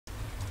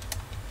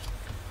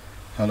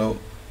Hello,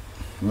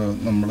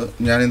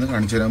 ഞാനിന്ന്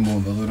കാണിച്ചു തരാൻ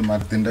പോകുന്നത് ഒരു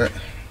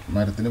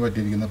മരത്തിന്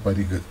പറ്റിയിരിക്കുന്ന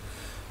പരിക്ക്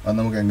അത്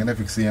നമുക്ക് എങ്ങനെ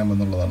ഫിക്സ്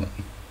ചെയ്യാമെന്നുള്ളതാണ്.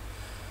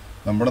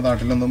 നമ്മുടെ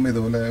നാട്ടിലൊന്നും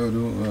ഇതുപോലെ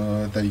ഒരു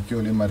തൈക്കോ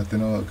അല്ലെങ്കിൽ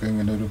മരത്തിനോ ഒക്കെ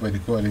ഇങ്ങനെ ഒരു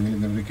പരിക്കോ അല്ലെങ്കിൽ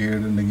ഇങ്ങനെ ഒരു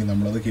കേടുണ്ടെങ്കിൽ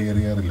നമ്മളത് കെയർ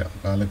ചെയ്യാറില്ല.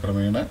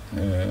 കാലക്രമേണ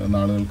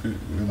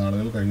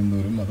നാളുകൾ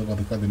കഴിയുന്നവരും അത്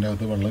പതുക്കെ അതിൻ്റെ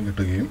അകത്ത് വെള്ളം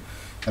കിട്ടുകയും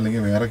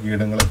അല്ലെങ്കിൽ വേറെ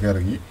കീടങ്ങളൊക്കെ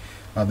ഇറങ്ങി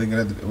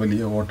അതിങ്ങനെ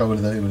വലിയ ഓട്ട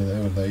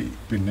വലുതായി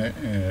പിന്നെ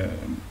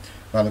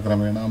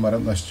കാലക്രമേണ ആ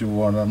മരം നശിച്ചു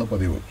പോകാനാണ്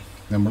പതിവ്.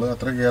 നമ്മൾ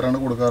അത്ര കെയറാണ്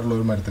കൊടുക്കാറുള്ള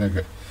ഒരു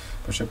മരത്തിനൊക്കെ.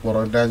 പക്ഷേ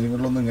പുറം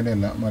രാജ്യങ്ങളിലൊന്നും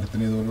ഇങ്ങനെയല്ല.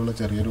 മരത്തിന് ഇതുപോലുള്ള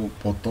ചെറിയൊരു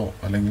പൊത്തോ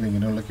അല്ലെങ്കിൽ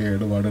ഇങ്ങനെയുള്ള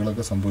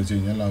കേടുപാടുകളൊക്കെ സംഭവിച്ചു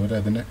കഴിഞ്ഞാൽ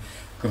അവരതിനെ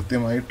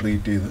കൃത്യമായി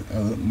ട്രീറ്റ് ചെയ്ത്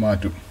അത്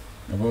മാറ്റും.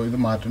 അപ്പോൾ ഇത്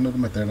മാറ്റുന്ന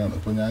ഒരു മെത്തേഡാണ്.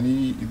 ഇപ്പോൾ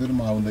ഇതൊരു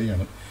മാവും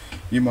തൈയാണ്.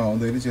 ഈ മാവും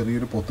തൈയിൽ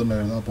ചെറിയൊരു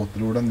പൊത്തുണ്ടായിരുന്നു. ആ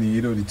പൊത്തിലൂടെ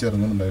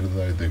നീരൊലിച്ചിറങ്ങുന്നുണ്ടായിരുന്നു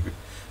താഴത്തേക്ക്.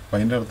 അപ്പം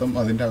അതിൻ്റെ അർത്ഥം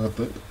അതിൻ്റെ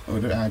അകത്ത്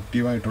ഒരു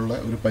ആക്റ്റീവായിട്ടുള്ള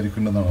ഒരു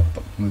പരിക്കുണ്ടെന്നാണ്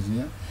അർത്ഥം. എന്ന് വെച്ച്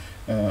കഴിഞ്ഞാൽ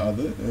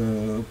അത്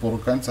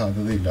പൊറുക്കാൻ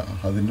സാധ്യതയില്ല.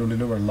 അതിൻ്റെ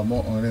ഉള്ളിൽ വെള്ളമോ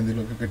അങ്ങനെ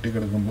എന്തെങ്കിലുമൊക്കെ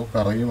കെട്ടിക്കിടക്കുമ്പോൾ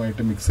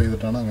കറയുമായിട്ട് മിക്സ്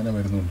ചെയ്തിട്ടാണ് അങ്ങനെ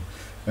വരുന്നത്.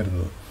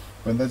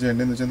 അപ്പോൾ എന്താ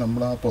ചെയ്യേണ്ടതെന്ന് വെച്ചാൽ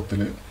നമ്മൾ ആ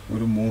പൊത്തിൽ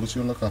ഒരു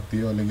മൂർച്ചയുള്ള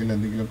കത്തിയോ അല്ലെങ്കിൽ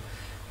എന്തെങ്കിലും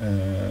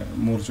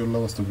മൂർച്ചയുള്ള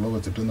വസ്തുക്കളോ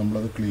വെച്ചിട്ട്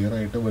നമ്മളത്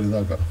ക്ലിയറായിട്ട്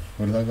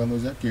വലുതാക്കാന്ന്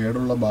വെച്ചാൽ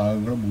കേടുള്ള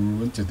ഭാഗങ്ങൾ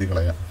മുഴുവൻ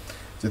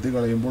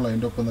ചെത്തിക്കളയുമ്പോൾ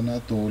അതിൻ്റെ ഒപ്പം തന്നെ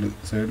ആ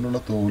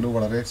സൈഡിലുള്ള തോല്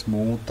വളരെ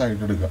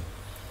സ്മൂത്തായിട്ട് എടുക്കുക.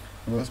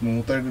 അപ്പോൾ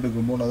സ്മൂത്തായിട്ട്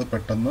എടുക്കുമ്പോൾ അത്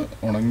പെട്ടെന്ന്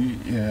ഉണങ്ങി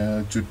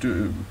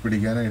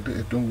പിടിക്കാനായിട്ട്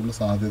ഏറ്റവും കൂടുതൽ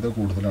സാധ്യത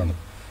കൂടുതലാണ്.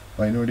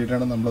 അപ്പോൾ അതിന്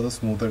വേണ്ടിയിട്ടാണ് നമ്മളത്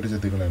സ്മൂത്തായിട്ട്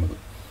ചെത്തിക്കളയുന്നത്.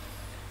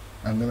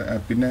 അങ്ങനെ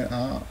പിന്നെ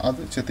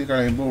അത്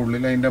ചെത്തിക്കളയുമ്പോൾ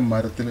ഉള്ളിൽ അതിൻ്റെ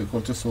മരത്തിൽ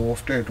കുറച്ച്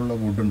സോഫ്റ്റായിട്ടുള്ള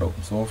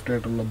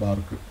സോഫ്റ്റായിട്ടുള്ള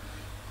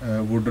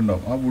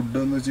വുഡുണ്ടാവും. ആ വുഡ്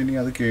എന്ന്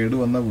വെച്ചിട്ടുണ്ടെങ്കിൽ അത് കേട്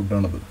വന്ന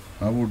വുഡാണത്.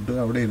 ആ വുഡ്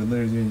അവിടെ ഇരുന്ന്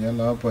കഴിഞ്ഞ് കഴിഞ്ഞാൽ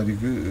ആ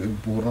പരിക്ക്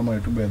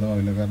പൂർണ്ണമായിട്ടും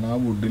ഭേദമാവില്ല. കാരണം ആ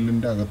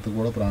വുഡിലിൻ്റെ അകത്ത്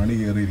കൂടെ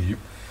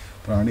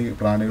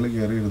പ്രാണികൾ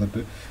കയറി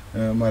ഇരുന്നിട്ട്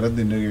മരം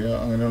തിന്നുകയോ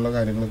അങ്ങനെയുള്ള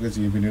കാര്യങ്ങളൊക്കെ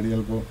ചെയ്യും. പിന്നീട്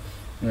ചിലപ്പോൾ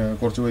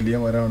കുറച്ച് വലിയ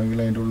മരമാണെങ്കിൽ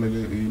അതിൻ്റെ ഉള്ളിൽ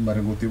ഈ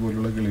മരംകൊത്തി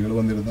പോലുള്ള കിളികൾ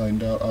വന്നിരുന്ന്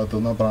അതിൻ്റെ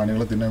അകത്തുനിന്ന് ആ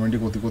പ്രാണികളെ തിന്നാൻ വേണ്ടി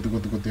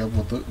കൊത്തി ആ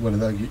പൊത്ത്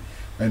വലുതാക്കി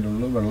അതിൻ്റെ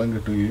ഉള്ളിൽ വെള്ളം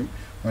കിട്ടുകയും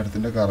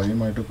മരത്തിൻ്റെ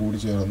കറയുമായിട്ട് കൂടി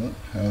ചേർന്ന്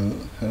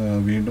അത്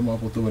വീണ്ടും ആ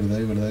പൊത്ത്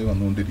വലുതായി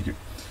വന്നുകൊണ്ടിരിക്കും.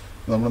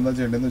 നമ്മളെന്താ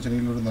ചെയ്യേണ്ടതെന്ന്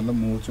വെച്ചിട്ടുണ്ടെങ്കിൽ ഒരു നല്ല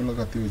മൂർച്ചയുള്ള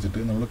കത്തി വെച്ചിട്ട്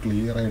നമ്മൾ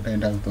ക്ലിയറായിട്ട്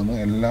അതിൻ്റെ അകത്തുനിന്ന്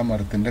എല്ലാ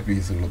മരത്തിൻ്റെ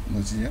പീസുകളും എന്ന്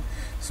വെച്ച് കഴിഞ്ഞാൽ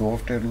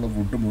സോഫ്റ്റായിട്ടുള്ള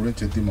വുഡ് മുഴുവൻ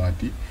ചെത്തി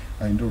മാറ്റി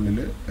അതിൻ്റെ ഉള്ളിൽ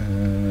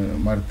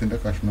മരത്തിൻ്റെ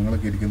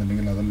കഷ്ണങ്ങളൊക്കെ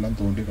ഇരിക്കുന്നുണ്ടെങ്കിൽ അതെല്ലാം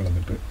തോണ്ടി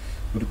കളഞ്ഞിട്ട്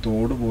ഒരു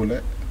തോട് പോലെ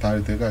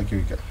താഴത്തേക്ക് ആക്കി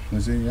വയ്ക്കുക. എന്ന്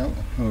വെച്ച് കഴിഞ്ഞാൽ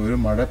ഒരു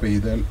മഴ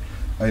പെയ്താൽ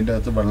അതിൻ്റെ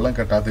അകത്ത് വെള്ളം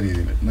കെട്ടാത്ത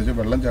രീതിയിൽ, എന്ന് വെച്ചാൽ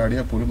വെള്ളം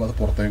ചാടിയാൽ പോലും അത്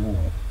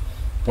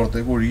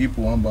പുറത്തേക്ക് ഒഴുകി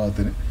പോകാൻ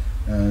പാകത്തിന്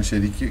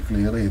ശരിക്ക്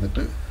ക്ലിയർ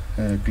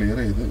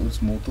ചെയ്ത് ഒരു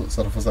സ്മൂത്ത്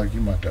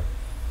സർഫസാക്കി മാറ്റാം.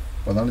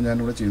 അപ്പോൾ അതാണ്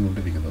ഞാനിവിടെ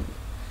ചെയ്തുകൊണ്ടിരിക്കുന്നത്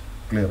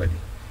ക്ലിയറായി.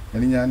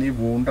 ഇനി ഞാൻ ഈ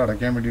വൂണ്ട്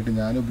അടയ്ക്കാൻ വേണ്ടിയിട്ട്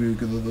ഞാൻ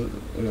ഉപയോഗിക്കുന്നത്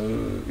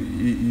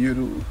ഈ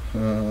ഒരു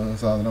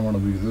സാധനമാണ്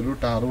ഉപയോഗിക്കുന്നത്. ഒരു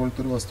ടാറ്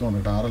പോലത്തെ ഒരു വസ്തുവാണ്.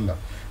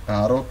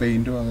 ടാറോ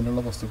പെയിൻറ്റോ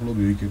അങ്ങനെയുള്ള വസ്തുക്കൾ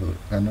ഉപയോഗിക്കരുത്.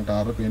 കാരണം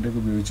ടാറ് പെയിൻറ്റൊക്കെ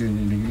ഉപയോഗിച്ച്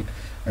കഴിഞ്ഞിട്ടുണ്ടെങ്കിൽ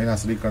അതിന്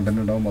അസിഡിക്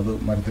കണ്ടൻറ്റ് ഉണ്ടാകും. അത്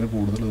മരത്തിന്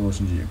കൂടുതൽ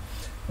ദോഷം ചെയ്യും.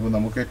 അപ്പോൾ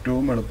നമുക്ക്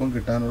ഏറ്റവും എളുപ്പം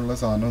കിട്ടാനുള്ള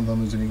സാധനം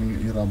എന്താണെന്ന് വെച്ചിട്ടുണ്ടെങ്കിൽ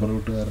ഈ റബ്ബർ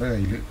വെട്ടുകാരുടെ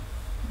കയ്യിൽ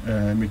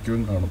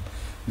മിക്കവും കാണും.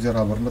 എന്നുവെച്ചാൽ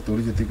റബ്ബറിൻ്റെ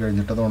തൊലി ചെത്തി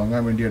കഴിഞ്ഞിട്ട് അത്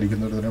ഉണങ്ങാൻ വേണ്ടി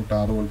അടിക്കുന്ന ഒരു തരം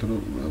ടാറ് പോലത്തെ ഒരു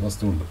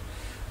വസ്തുവുണ്ട്.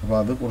 അപ്പോൾ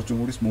അത് കുറച്ചും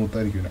കൂടി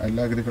സ്മൂത്തായിരിക്കും.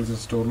 എല്ലാ അഗ്രികൾച്ചർ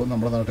സ്റ്റോറിലും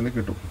നമ്മുടെ നാട്ടിൽ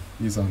കിട്ടും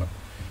ഈ സാധനം.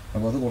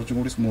 അപ്പോൾ അത് കുറച്ചും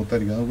കൂടി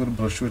സ്മൂത്തായിരിക്കും. നമുക്കൊരു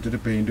ബ്രഷ് വെച്ചിട്ട്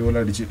പെയിൻറ്റ് പോലെ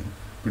അടിച്ച്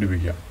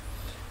പിടിപ്പിക്കാം.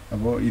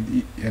 അപ്പോൾ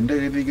എൻ്റെ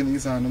കയ്യിലിരിക്കുന്ന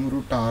ഈ സാധനം ഒരു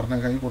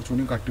ടാറിനേക്കാൾ കുറച്ചും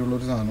കൂടി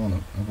കട്ടിയുള്ളൊരു സാധനമാണ്.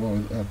 അപ്പോൾ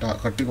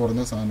കട്ടി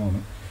കുറഞ്ഞ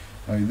സാധനമാണ്.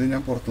 ഇത്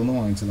ഞാൻ പുറത്തുനിന്ന്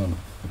വാങ്ങിച്ചതാണ്.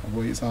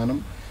 അപ്പോൾ ഈ സാധനം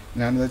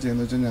ഞാനെന്താ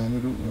ചെയ്യുന്നത് വെച്ചാൽ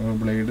ഞാനൊരു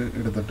ബ്ലേഡ്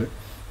എടുത്തിട്ട്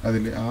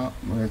അതിൽ ആ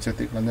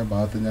ചെത്തി കളഞ്ഞ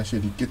ഭാഗത്ത് ഞാൻ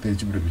ശരിക്കും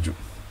തേച്ച് പിടിപ്പിച്ചു.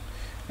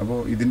 അപ്പോൾ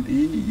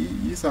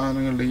ഈ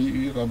സാധനങ്ങളുടെ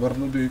ഈ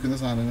റബ്ബറിന് ഉപയോഗിക്കുന്ന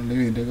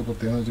സാധനങ്ങളുടെയും ഇതിൻ്റെയൊക്കെ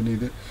പ്രത്യേകത എന്ന്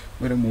വെച്ചിട്ടുണ്ടെങ്കിൽ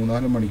ഇത് ഒരു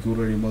 3-4 മണിക്കൂർ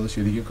കഴിയുമ്പോൾ അത്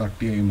ശരിക്കും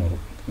കട്ടിയായി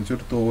മാറും. എന്നുവെച്ചാൽ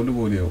ഒരു തോല്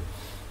പോലെയാവും.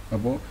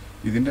 അപ്പോൾ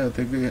ഇതിൻ്റെ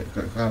അകത്തേക്ക്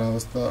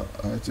കാലാവസ്ഥ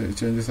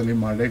ചേഞ്ചസ്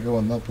അല്ലെങ്കിൽ മഴയൊക്കെ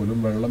വന്നാൽ പോലും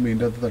വെള്ളം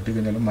ഇതിൻ്റെ അകത്ത്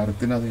തട്ടിക്കഴിഞ്ഞാലും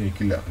മരത്തിനത്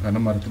ഏൽക്കില്ല.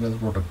 കാരണം മരത്തിനത്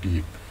പ്രൊട്ടക്റ്റ്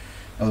ചെയ്യും.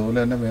 അതുപോലെ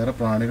തന്നെ വേറെ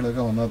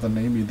പ്രാണികളൊക്കെ വന്നാൽ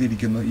തന്നെയും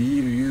ഇതിരിക്കുന്ന ഈ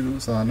ഒരു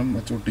സാധനം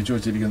ഒട്ടിച്ചു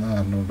വെച്ചിരിക്കുന്ന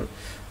കാരണം കൊണ്ട്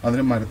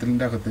അതിന്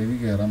മരത്തിൻ്റെ അകത്തേക്ക്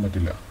കയറാൻ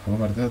പറ്റില്ല. അപ്പോൾ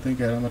മരത്തിനകത്തേക്ക്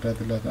കയറാൻ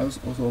പറ്റാത്തില്ല. അത്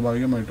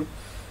സ്വാഭാവികമായിട്ടും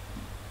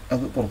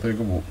അത്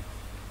പുറത്തേക്ക് പോകും.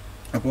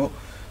 അപ്പോൾ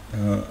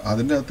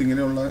അതിൻ്റെ അകത്ത്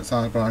ഇങ്ങനെയുള്ള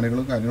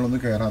പ്രാണികളും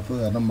കാര്യങ്ങളൊന്നും കയറാത്തത്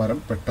കാരണം മരം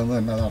പെട്ടെന്ന്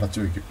തന്നെ അത് അടച്ചു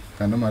വയ്ക്കും.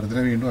 കാരണം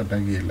മരത്തിനെ വീണ്ടും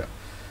അറ്റാക്ക് ചെയ്യില്ല.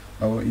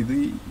 അപ്പോൾ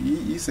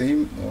ഈ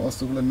സെയിം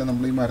വസ്തുക്കൾ തന്നെ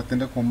നമ്മൾ ഈ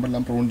മരത്തിൻ്റെ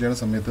കൊമ്പെല്ലാം പ്രൂൺ ചെയ്യുന്ന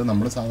സമയത്ത്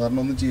നമ്മൾ സാധാരണ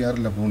ഒന്നും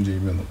ചെയ്യാറില്ല. പ്രൂൺ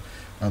ചെയ്യുമ്പോൾ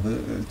അത്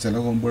ചില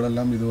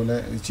കൊമ്പുകളെല്ലാം ഇതുപോലെ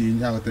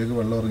അകത്തേക്ക്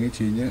വെള്ളം ഇറങ്ങി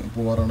ചീഞ്ഞ്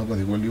പോകാറാണ്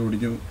പതിവ്. വലിയ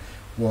ഒടിഞ്ഞ്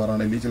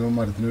പോകാറാണ്. അല്ലെങ്കിൽ ചിലപ്പോൾ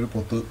മരത്തിനൊരു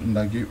പൊത്ത്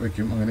ഉണ്ടാക്കി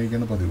വയ്ക്കും.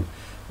 അങ്ങനെയൊക്കെയാണ് പതിവ്.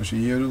 പക്ഷേ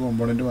ഈ ഒരു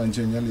കോമ്പോണൻറ്റ്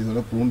വാങ്ങിച്ചു കഴിഞ്ഞാൽ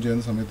ഇതുപോലെ പ്രൂൺ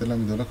ചെയ്യുന്ന സമയത്തെല്ലാം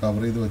ഇതുപോലെ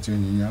കവർ ചെയ്ത് വെച്ച്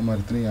കഴിഞ്ഞാൽ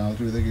മരത്തിന്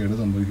യാതൊരുവിധ കേട്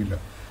സംഭവിക്കില്ല.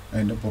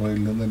 അതിൻ്റെ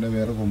പുറകിൽ നിന്ന് തന്നെ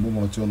വേറെ കൊമ്പ്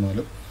മുളച്ചു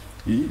വന്നാലും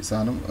ഈ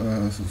സാധനം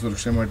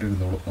സുരക്ഷിതമായിട്ട്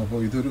ഇരുന്നോളും. അപ്പോൾ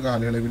ഇതൊരു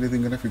കാലയളവിൽ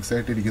ഇതിങ്ങനെ ഫിക്സ്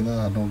ആയിട്ടിരിക്കുന്ന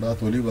കാരണം കൊണ്ട് ആ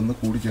തൊലി വന്ന്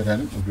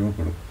കൂടിച്ചേരാനും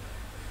ഉപയോഗപ്പെടും.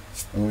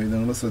 അപ്പോൾ ഇത്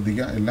നിങ്ങൾ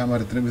ശ്രദ്ധിക്കുക. എല്ലാ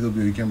മരത്തിനും ഇത്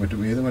ഉപയോഗിക്കാൻ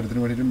പറ്റും. ഏത് മരത്തിന്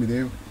വേണ്ടിയിട്ടും ഇതേ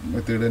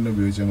മെത്തേഡ് തന്നെ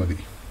ഉപയോഗിച്ചാൽ മതി.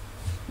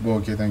 അപ്പോൾ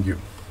ഓക്കെ, താങ്ക് യു.